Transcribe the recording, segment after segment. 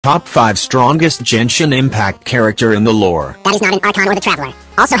Top 5 strongest Genshin Impact character in the lore. That is not an Archon or the Traveler.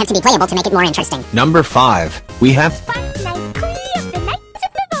 Also have to be playable to make it more interesting. Number 5, we have...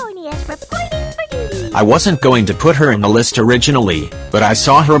 I wasn't going to put her in the list originally, but I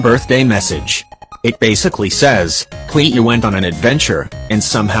saw her birthday message. It basically says, Clee went on an adventure, and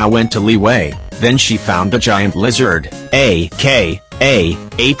somehow went to Liyue, then she found a giant lizard, a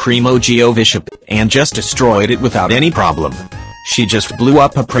Primo Geovishap, and just destroyed it without any problem. She just blew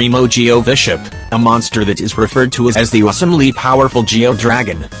up a Primo Geovishap, a monster that is referred to as the awesomely powerful Geo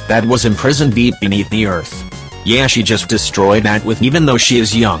Dragon, that was imprisoned deep beneath the earth. Yeah, she just destroyed that with even though she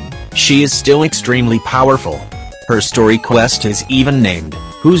is young, she is still extremely powerful. Her story quest is even named,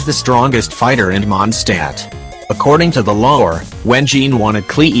 Who's the Strongest Fighter in Mondstadt? According to the lore, when Jean wanted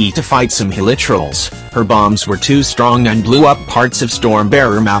Clee to fight some Hilitrals, her bombs were too strong and blew up parts of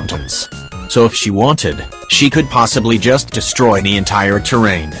Stormbearer Mountains. So if she wanted, she could possibly just destroy the entire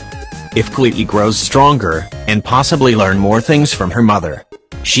terrain. If Clee grows stronger, and possibly learn more things from her mother,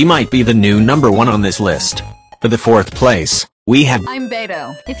 she might be the new number 1 on this list. For the 4th place, we have... I'm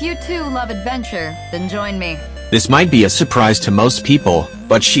Beto. If you too love adventure, then join me. This might be a surprise to most people,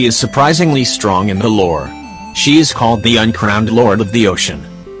 but she is surprisingly strong in the lore. She is called the Uncrowned Lord of the Ocean.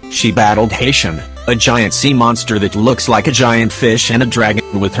 She battled Haitian, a giant sea monster that looks like a giant fish and a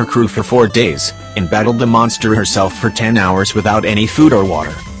dragon with her crew for 4 days, and battled the monster herself for 10 hours without any food or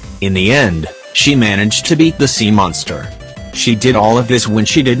water. In the end, she managed to beat the sea monster. She did all of this when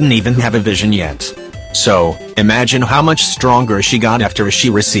she didn't even have a vision yet. So, imagine how much stronger she got after she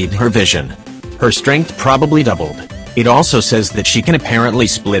received her vision. Her strength probably doubled. It also says that she can apparently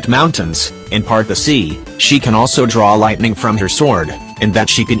split mountains, and part the sea. She can also draw lightning from her sword, and that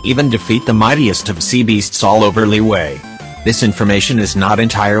she can even defeat the mightiest of sea beasts all over Liyue. This information is not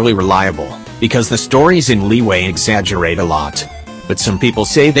entirely reliable, because the stories in Liyue exaggerate a lot. But some people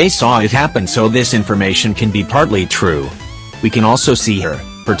say they saw it happen, so this information can be partly true. We can also see her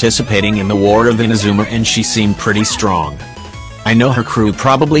participating in the War of Inazuma, and she seemed pretty strong. I know her crew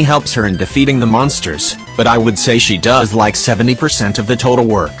probably helps her in defeating the monsters, but I would say she does like 70% of the total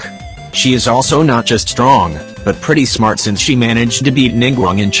work. She is also not just strong, but pretty smart since she managed to beat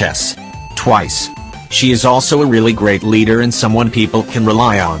Ningguang in chess twice. She is also a really great leader and someone people can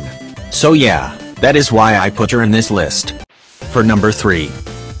rely on. So yeah, that is why I put her in this list. For number 3.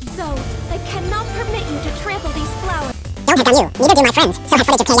 So, I cannot permit you to trample these flowers. Don't have Ganyu, neither do my friends, so have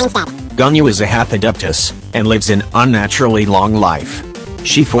footage of Kaylin instead. Ganyu is a half-adeptus, and lives an unnaturally long life.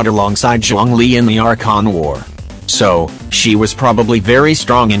 She fought alongside Zhongli in the Archon War. So, she was probably very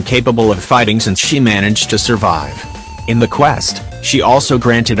strong and capable of fighting since she managed to survive. In the quest, she also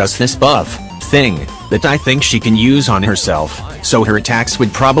granted us this buff thing that I think she can use on herself, so her attacks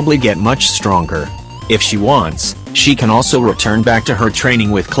would probably get much stronger. If she wants, she can also return back to her training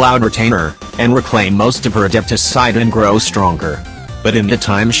with Cloud Retainer, and reclaim most of her Adeptus side and grow stronger. But in the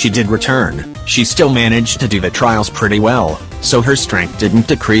time she did return, she still managed to do the trials pretty well, so her strength didn't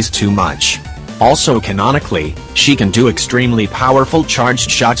decrease too much. Also canonically, she can do extremely powerful charged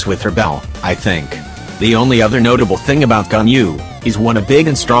shots with her bell, I think. The only other notable thing about Ganyu is when a big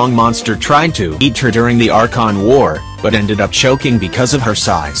and strong monster tried to eat her during the Archon War, but ended up choking because of her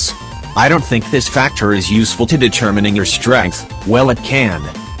size. I don't think this factor is useful to determining your strength. Well, it can.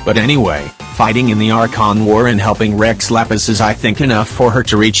 But anyway, fighting in the Archon War and helping Rex Lapis is I think enough for her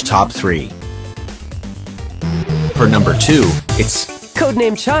to reach top 3. For number 2, it's...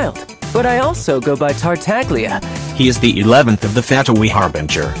 Codename Child, but I also go by Tartaglia. He is the 11th of the Fatui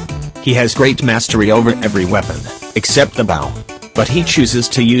Harbinger. He has great mastery over every weapon, except the bow. But he chooses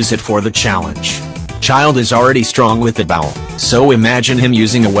to use it for the challenge. Child is already strong with the bow, so imagine him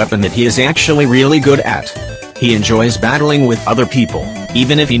using a weapon that he is actually really good at. He enjoys battling with other people,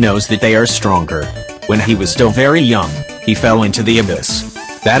 even if he knows that they are stronger. When he was still very young, he fell into the abyss.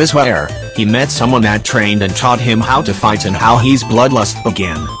 That is where he met someone that trained and taught him how to fight and how his bloodlust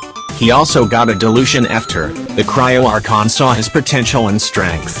began. He also got a delusion after the Cryo Archon saw his potential and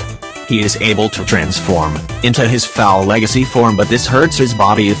strength. He is able to transform into his foul legacy form, but this hurts his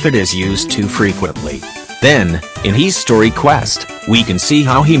body if it is used too frequently. Then, in his story quest, we can see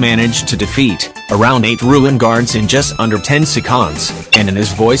how he managed to defeat around 8 ruin guards in just under 10 seconds, and in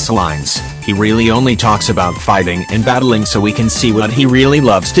his voice lines, he really only talks about fighting and battling, so we can see what he really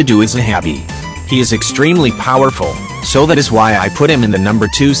loves to do as a hobby. He is extremely powerful, so that is why I put him in the number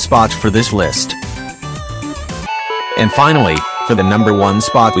 2 spot for this list. And finally, for the number 1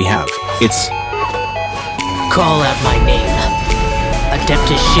 spot we have, it's... Call out my name.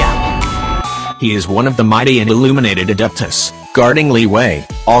 Adeptus Xiao. He is one of the mighty and illuminated Adeptus, guarding Liyue,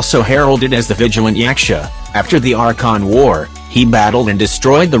 also heralded as the Vigilant Yaksha. After the Archon War, He battled and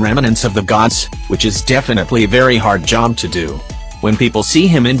destroyed the remnants of the gods, which is definitely a very hard job to do. When people see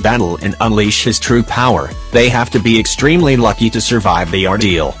him in battle and unleash his true power, they have to be extremely lucky to survive the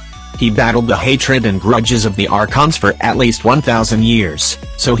ordeal. He battled the hatred and grudges of the Archons for at least 1,000 years,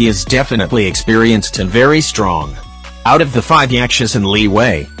 so he is definitely experienced and very strong. Out of the 5 Yakshas in Li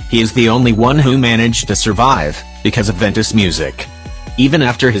Wei, he is the only one who managed to survive, because of Ventus music. Even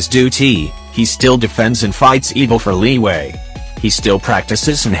after his duty, he still defends and fights evil for Li Wei. He still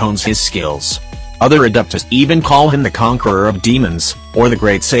practices and hones his skills. Other adeptus even call him the conqueror of demons, or the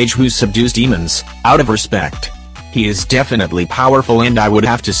great sage who subdues demons, out of respect. He is definitely powerful, and I would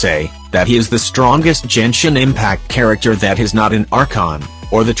have to say, that he is the strongest Genshin Impact character that is not an Archon,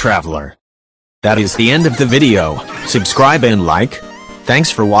 or the Traveler. That is the end of the video. Subscribe and like.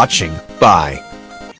 Thanks for watching, bye.